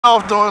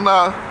off doing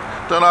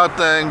our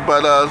thing,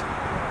 but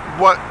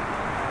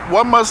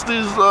what must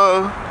these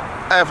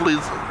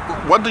athletes?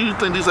 What do you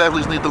think these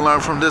athletes need to learn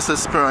from this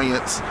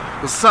experience?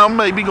 Some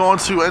may be going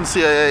to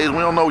NCAAs. We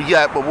don't know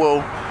yet, but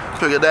we'll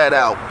figure that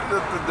out.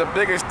 The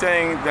biggest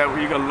thing that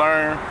we can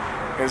learn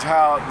is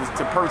how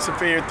to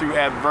persevere through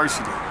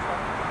adversity.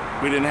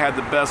 We didn't have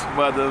the best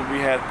weather. We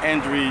had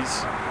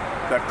injuries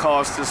that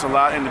cost us a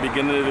lot in the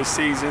beginning of the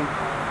season.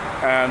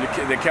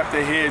 They kept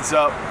their heads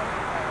up,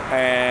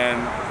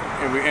 and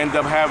we ended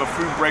up having a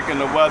fruit break in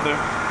the weather.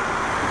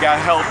 We got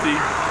healthy,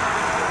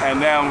 and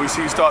now we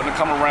see starting to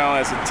come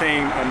around as a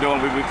team and doing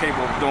what we're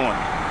capable of doing.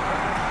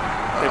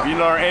 If you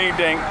learn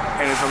anything,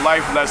 and it's a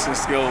life lesson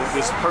skill,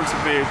 just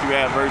persevere through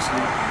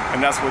adversity,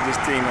 and that's what this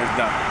team has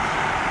done.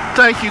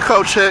 Thank you,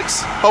 Coach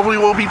Hicks. Hopefully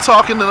we'll be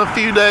talking in a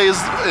few days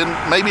and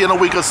maybe in a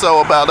week or so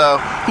about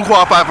who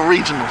qualified for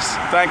regionals.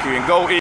 Thank you, and go Eagles.